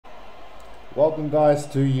Welcome guys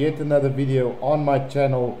to yet another video on my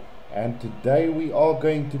channel, and today we are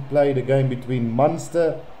going to play the game between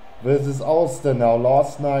Munster versus Ulster. Now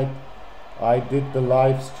last night I did the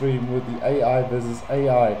live stream with the AI versus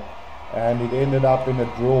AI and it ended up in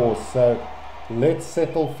a draw, so let's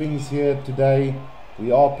settle things here today.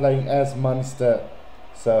 We are playing as Munster,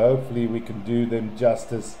 so hopefully we can do them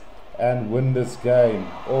justice and win this game.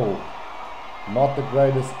 Oh, not the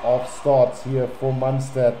greatest of starts here for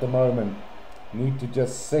Munster at the moment. Need to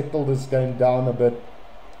just settle this game down a bit,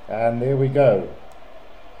 and there we go.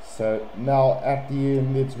 So now at the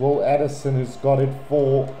end it's Will Addison who's got it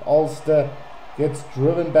for Ulster. Gets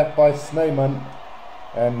driven back by Snyman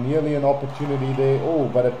and nearly an opportunity there. Oh,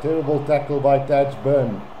 but a terrible tackle by Taj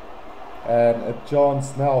Byrne, and a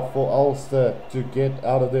chance now for Ulster to get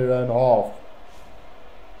out of their own half.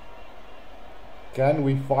 Can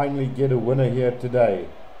we finally get a winner here today?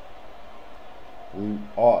 We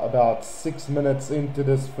are about 6 minutes into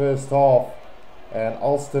this first half, and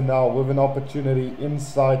Ulster now with an opportunity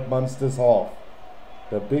inside Munster's half.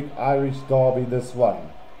 The big Irish derby, this one.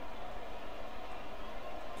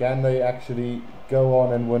 Can they actually go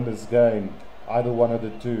on and win this game? Either one of the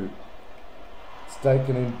two. It's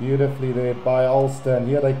taken in beautifully there by Ulster, and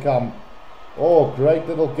here they come. Oh, great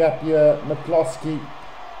little gap here. McCloskey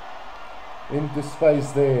into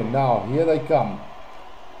space there. Now here they come.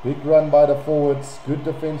 Big run by the forwards, good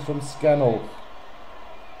defense from Scannell.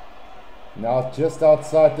 Now just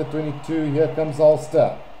outside the 22, here comes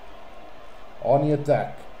Ulster on the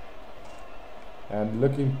attack. And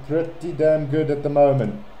looking pretty damn good at the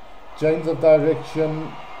moment. Change of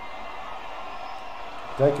direction.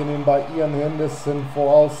 Taken in by Ian Henderson for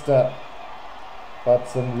Ulster. But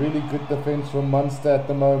some really good defense from Munster at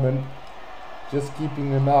the moment. Just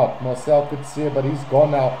keeping him out. Marcel could see it, but he's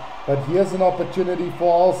gone now. But here's an opportunity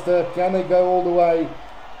for Ulster. Can they go all the way?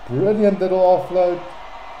 Brilliant little offload.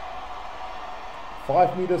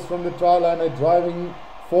 5 meters from the try line. They're driving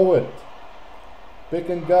forward. Pick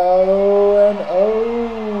and go. And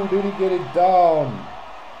oh, did he get it down?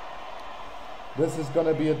 This is going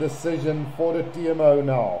to be a decision for the TMO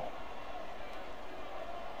now.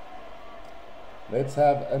 Let's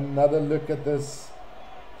have another look at this.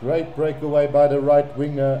 Great breakaway by the right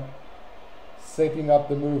winger, setting up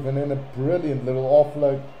the move, and then a brilliant little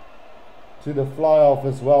offload to the fly off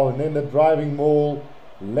as well, and then the driving maul.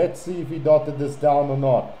 Let's see if he dotted this down or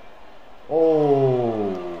not.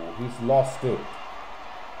 Oh, he's lost it.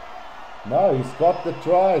 No, he's got the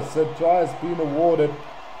try, so try has been awarded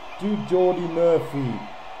to Geordie Murphy,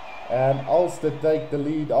 and Ulster take the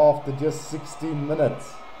lead after just 16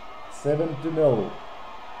 minutes, 7-0.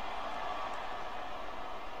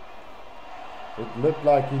 It looked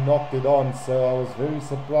like he knocked it on, so I was very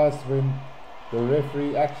surprised when the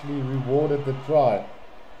referee actually rewarded the try.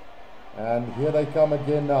 And here they come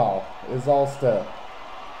again now, is Ulster.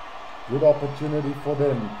 Good opportunity for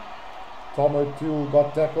them. Tom O'Toole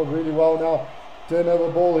got tackled really well now.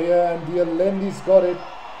 Turnover ball here, and Dialendi's got it.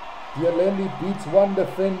 Dialendi beats one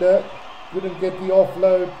defender, couldn't get the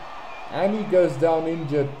offload, and he goes down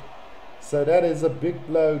injured. So that is a big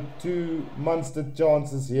blow to Munster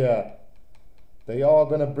chances here. They are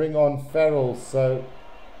going to bring on Farrell, so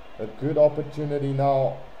a good opportunity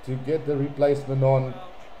now to get the replacement on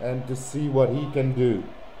and to see what he can do.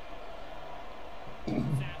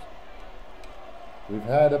 We've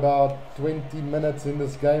had about 20 minutes in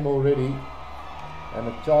this game already, and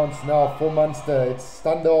a chance now for Munster. It's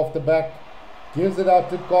Stander off the back, gives it out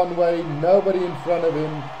to Conway, nobody in front of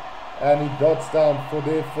him, and he dots down for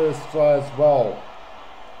their first try as well.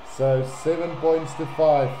 So 7 points to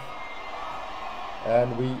 5.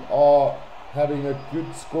 And we are having a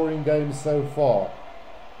good scoring game so far.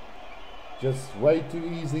 Just way too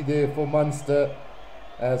easy there for Munster,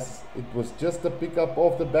 as it was just a pick up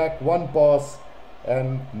off the back, one pass,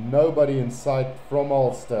 and nobody in sight from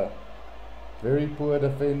Ulster. Very poor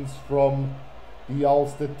defense from the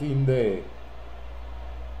Ulster team there.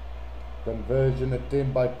 Conversion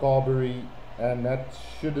attempt by Carberry, and that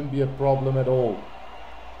shouldn't be a problem at all.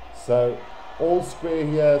 So all square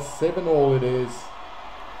here, 7-all it is,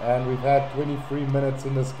 and we've had 23 minutes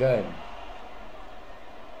in this game.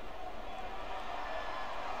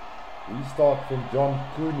 We start from John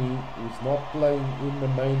Cooney, who's not playing in the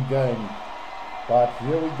main game. But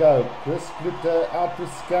here we go. Chris Kluter out to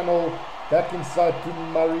Scannell, back inside to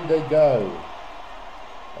Murray they go.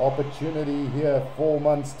 Opportunity here for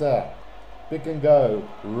Munster. Pick and go.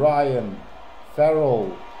 Ryan,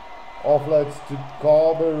 Farrell, offloads to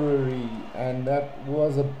Carberry, and that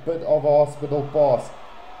was a bit of a hospital pass.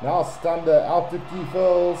 Now Stander out to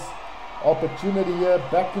Keefels. Opportunity here,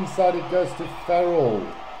 back inside it goes to Farrell.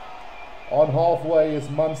 On halfway is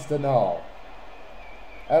Munster now.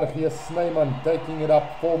 Ergius Snyman taking it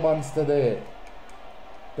up for Munster there.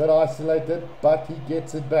 Bit isolated, but he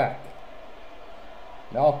gets it back.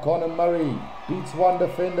 Now Conor Murray beats one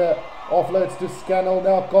defender, offloads to Scannell.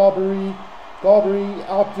 Now Carberry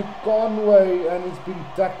out to Conway, and he's been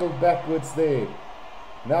tackled backwards there.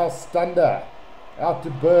 Now Stander out to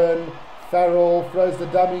Byrne. Farrell throws the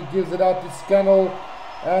dummy, gives it out to Scannell,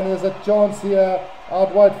 and there's a chance here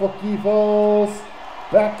out wide for Kiefels.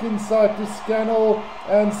 Back inside to Scannell,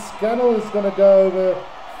 and Scannell is going to go over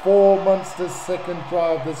for Munster's second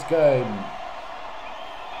try of this game.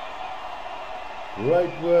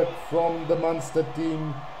 Great work from the Munster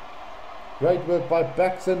team. Great work by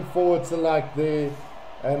backs and forwards alike there,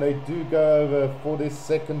 and they do go over for their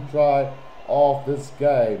second try of this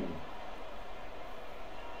game.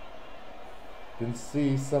 You can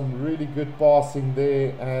see some really good passing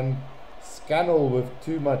there, and Scannell with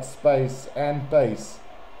too much space and pace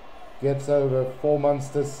gets over for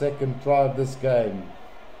Munster's second try of this game.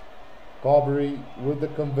 Carberry with the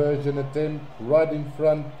conversion attempt right in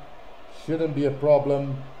front, shouldn't be a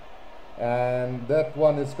problem, and that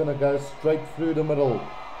one is going to go straight through the middle.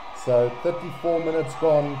 So 34 minutes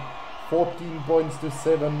gone, 14 points to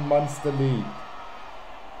 7, Munster lead.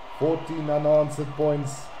 14 unanswered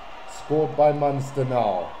points scored by Munster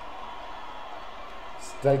now.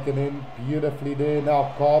 It's taken in beautifully there.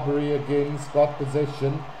 Now Carberry again's got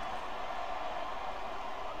possession.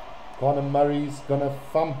 Conor Murray's going to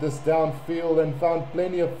thump this downfield and found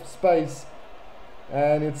plenty of space.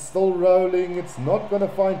 And it's still rolling. It's not going to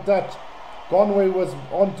find touch. Conway was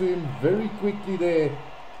onto him very quickly there.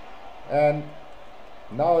 And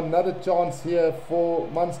now another chance here for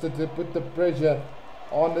Munster to put the pressure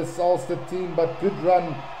on this Ulster team. But good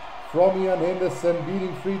run from Ian Henderson,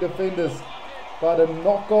 beating 3 defenders. But a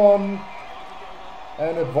knock on,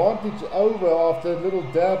 an advantage over after a little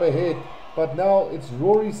dab ahead. But now it's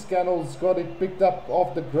Rory Scannell's got it picked up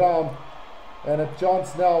off the ground. And a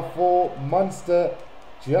chance now for Munster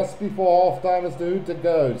just before half-time as the hooter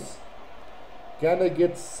goes. Can they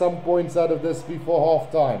get some points out of this before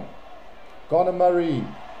half-time? Conor Murray,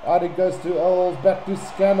 out it goes to Earls, back to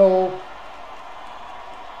Scannell.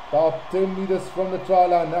 About 10 meters from the try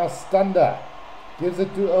line. Now Stander gives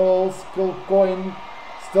it to Earls. Kilcoyne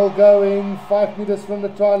still going. 5 meters from the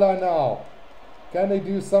try line now. Can they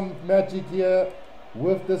do some magic here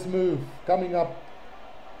with this move coming up?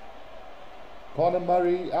 Conor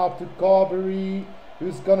Murray out to Carberry,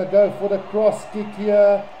 who's going to go for the cross kick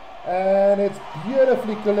here. And it's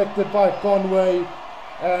beautifully collected by Conway.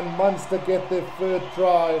 And Munster get their third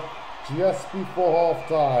try just before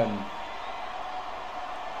half-time.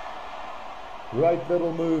 Great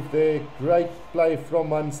little move there, great play from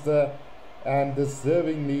Munster, and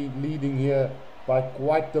deservingly leading here by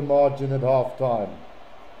quite the margin at half-time.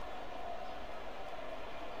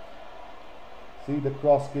 See the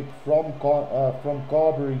cross kick from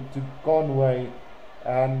Carberry to Conway,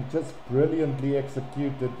 and just brilliantly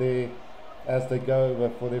executed there as they go over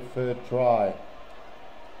for their third try.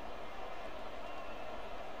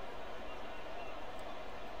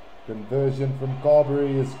 Conversion from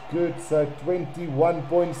Carberry is good, so 21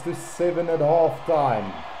 points to 7 at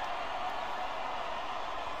half-time.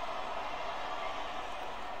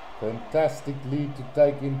 Fantastic lead to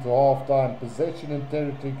take into half-time. Possession and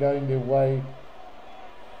territory going their way.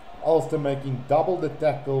 Ulster making double the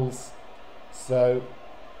tackles. So,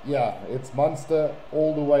 yeah, it's Munster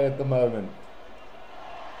all the way at the moment.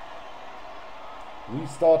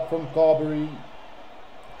 Restart from Carberry.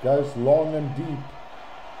 Goes long and deep.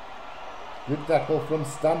 Good tackle from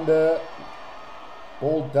Stander.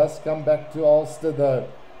 Ball does come back to Ulster though.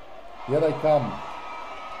 Here they come.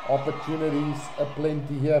 Opportunities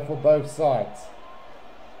aplenty here for both sides.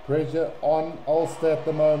 Pressure on Ulster at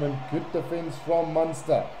the moment. Good defence from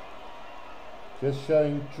Munster. Just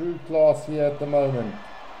showing true class here at the moment.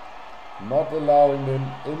 Not allowing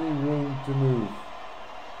them any room to move.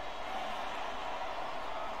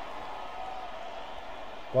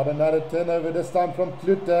 Got another turnover, this time from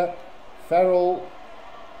Klute. Farrell.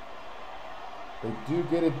 They do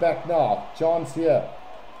get it back now. Chance here.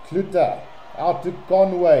 Klute out to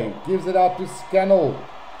Conway. Gives it out to Scannell.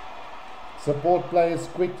 Support players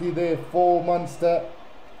quickly there for Munster.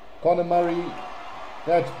 Conor Murray.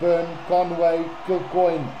 Thatchburn. Conway.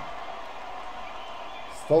 Kilcoyne.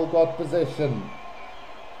 Still got possession.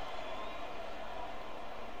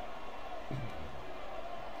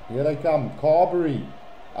 Here they come. Carberry.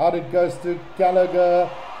 Out it goes to Gallagher.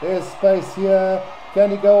 There's space here.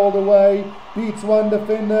 Can he go all the way? Beats one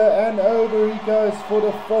defender and over he goes for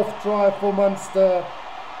the 4th try for Munster.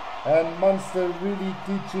 And Munster really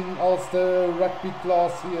teaching Ulster rugby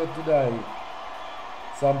class here today.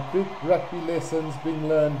 Some big rugby lessons being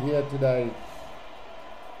learned here today.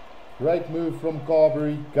 Great move from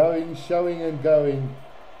Carberry, going, showing and going.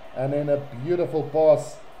 And then a beautiful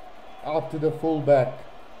pass out to the fullback,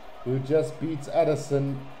 who just beats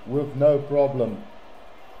Addison with no problem.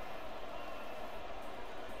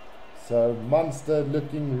 So Munster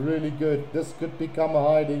looking really good. This could become a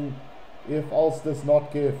hiding if Ulster's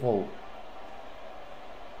not careful.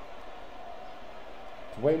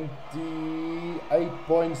 28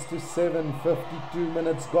 points to 7, 52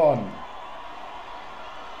 minutes gone.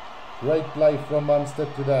 Great play from Munster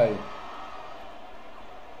today.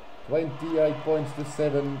 28 points to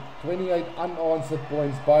 7, 28 unanswered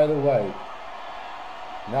points by the way.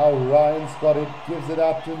 Now Ryan's got it, gives it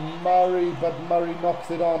out to Murray, but Murray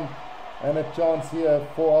knocks it on. And a chance here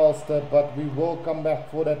for Ulster, but we will come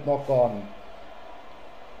back for that knock on.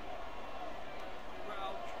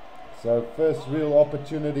 So first real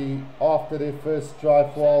opportunity after their first try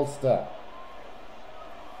for Ulster.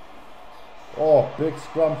 Oh, big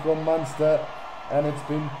scrum from Munster, and it's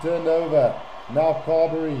been turned over. Now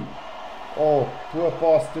Carberry. Oh, poor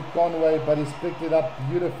pass to Conway, but he's picked it up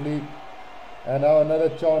beautifully. And now another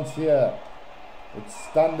chance here. It's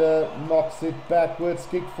Stander, knocks it backwards,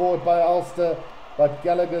 kick forward by Ulster, but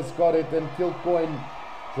Gallagher's got it, and Kilcoyne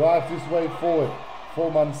drives his way forward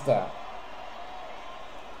for Munster.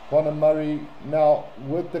 Conor Murray now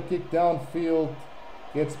with the kick downfield,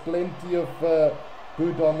 gets plenty of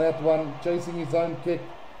boot on that one, chasing his own kick.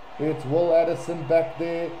 It's Will Addison back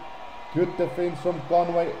there. Good defense from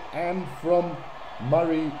Conway and from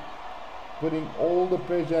Murray, putting all the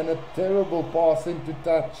pressure, and a terrible pass into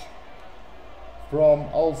touch from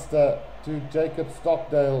Ulster to Jacob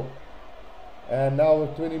Stockdale. And now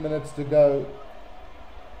with 20 minutes to go,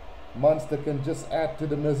 Munster can just add to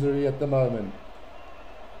the misery at the moment.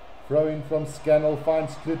 Throw in from Scannell,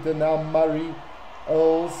 finds Clitter, now Murray,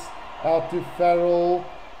 Earls, out to Farrell,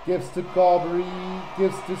 gives to Carberry,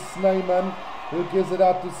 gives to Snyman, who gives it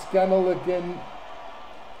out to Scannell again.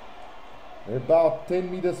 About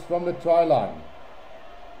 10 meters from the try line.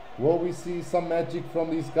 Will we see some magic from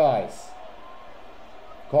these guys?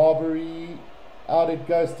 Carberry, out it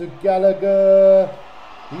goes to Gallagher.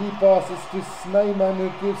 He passes to Snyman, who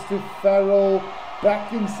gives to Farrell.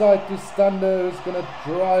 Back inside to Stander, who's going to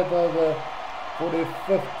drive over for their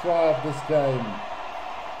 5th try of this game.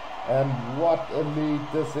 And what a lead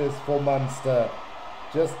this is for Munster.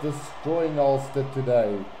 Just destroying Ulster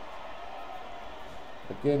today.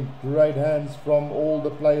 Again, great hands from all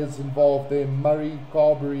the players involved there. Murray,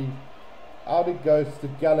 Carberry. Out it goes to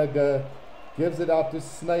Gallagher. Gives it out to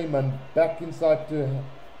Snyman. Back inside to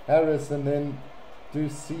Harris, and then to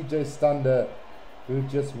CJ Stander, who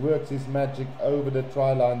just works his magic over the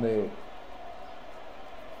try line there.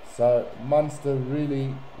 So Munster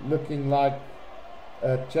really looking like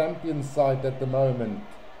a champion side at the moment.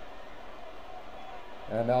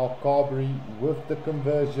 And now Carberry with the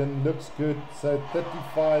conversion, looks good. So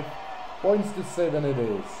 35 points to 7 it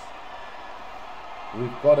is.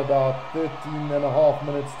 We've got about 13.5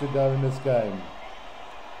 minutes to go in this game.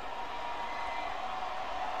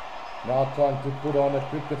 Now trying to put on a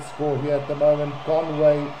cricket score here at the moment.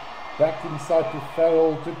 Conway back inside to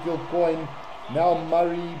Farrell, to Kilcoyne. Now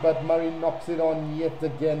Murray, but Murray knocks it on yet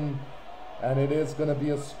again. And it is going to be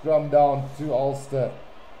a scrum down to Ulster.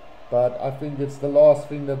 But I think it's the last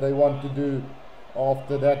thing that they want to do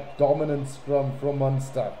after that dominant scrum from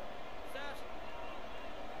Munster.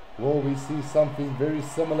 Will we see something very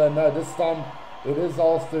similar? No, this time it is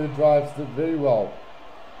Ulster who drives it very well.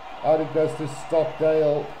 Out it goes to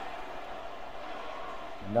Stockdale.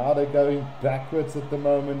 Now they're going backwards at the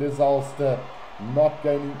moment. Is Ulster not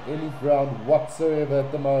gaining any ground whatsoever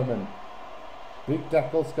at the moment. Big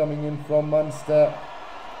tackles coming in from Munster.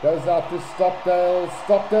 Goes out to Stockdale.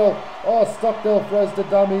 Stockdale throws the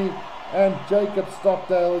dummy. And Jacob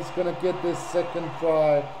Stockdale is going to get this 2nd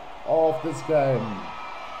try of this game.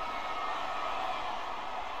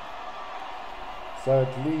 So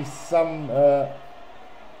at least some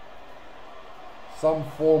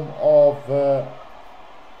form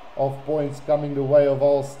of points coming the way of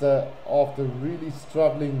Ulster after really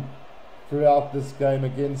struggling throughout this game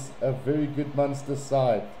against a very good Munster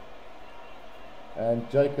side. And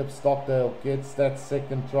Jacob Stockdale gets that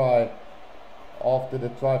 2nd try after the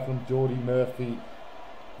try from Geordie Murphy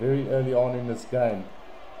very early on in this game.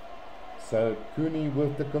 So Cooney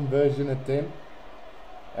with the conversion attempt,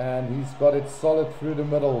 and he's got it solid through the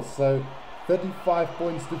middle. So 35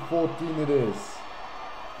 points to 14 it is.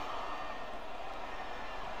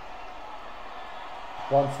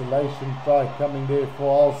 consolation try coming there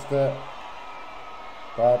for Ulster.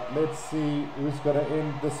 But let's see who's going to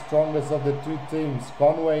end the strongest of the two teams.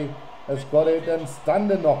 Conway has got it and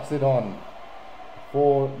Stander knocks it on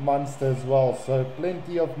for Munster as well. So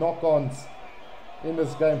plenty of knock-ons in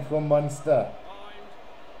this game from Munster.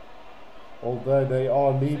 Although they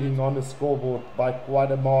are leading on the scoreboard by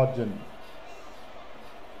quite a margin.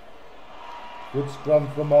 Good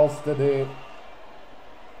scrum from Ulster there.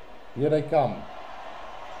 Here they come.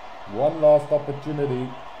 One last opportunity.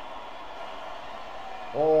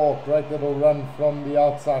 Oh, great little run from the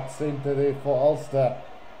outside centre there for Ulster.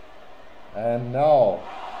 And now,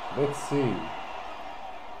 let's see.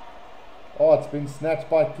 Oh, it's been snatched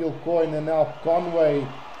by Kilcoyne, and now Conway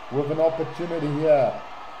with an opportunity here.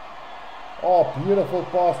 Oh, beautiful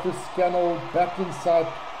pass to Scannell, back inside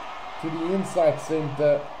to the inside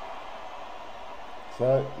centre.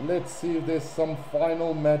 So let's see if there's some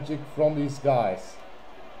final magic from these guys.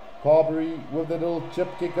 Carberry with a little chip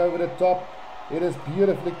kick over the top. It is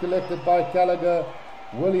beautifully collected by Gallagher.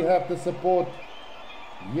 Will he have the support?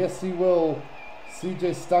 Yes, he will.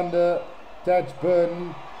 CJ Stander, Taj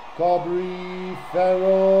Burton, Carberry,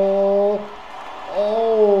 Farrell.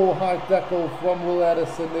 Oh, high tackle from Will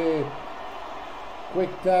Addison there. Quick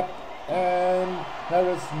tap, and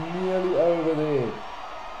Harris nearly over there.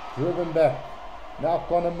 Driven back. Now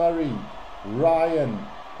Conor Murray. Ryan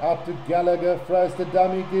out to Gallagher, throws the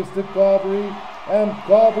dummy, gives to Carberry, and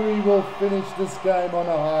Carberry will finish this game on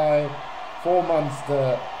a high for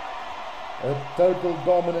Munster. A total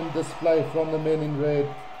dominant display from the men in red.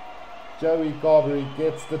 Joey Carberry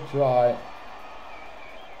gets the try.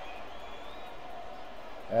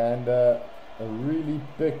 And a really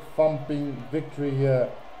big thumping victory here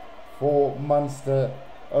for Munster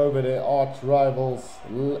over their arch rivals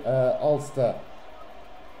Ulster.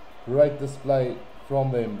 Great display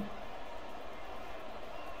from them.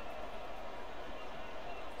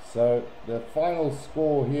 So the final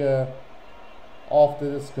score here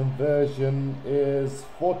after this conversion is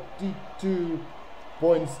 42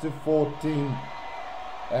 points to 14,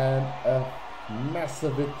 and a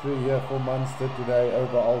massive victory here for Munster today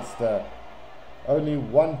over Ulster. Only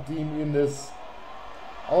one team in this.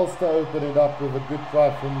 Ulster opened it up with a good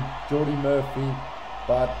try from Jordy Murphy,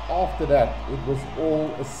 but after that it was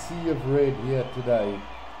all a sea of red here today.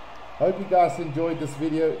 Hope you guys enjoyed this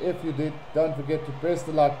video. If you did, don't forget to press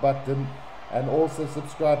the like button and also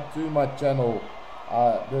subscribe to my channel.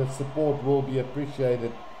 The support will be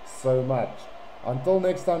appreciated so much. Until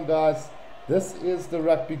next time guys, this is the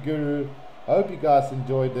Rugby Guru. Hope you guys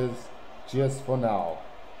enjoyed this. Cheers for now.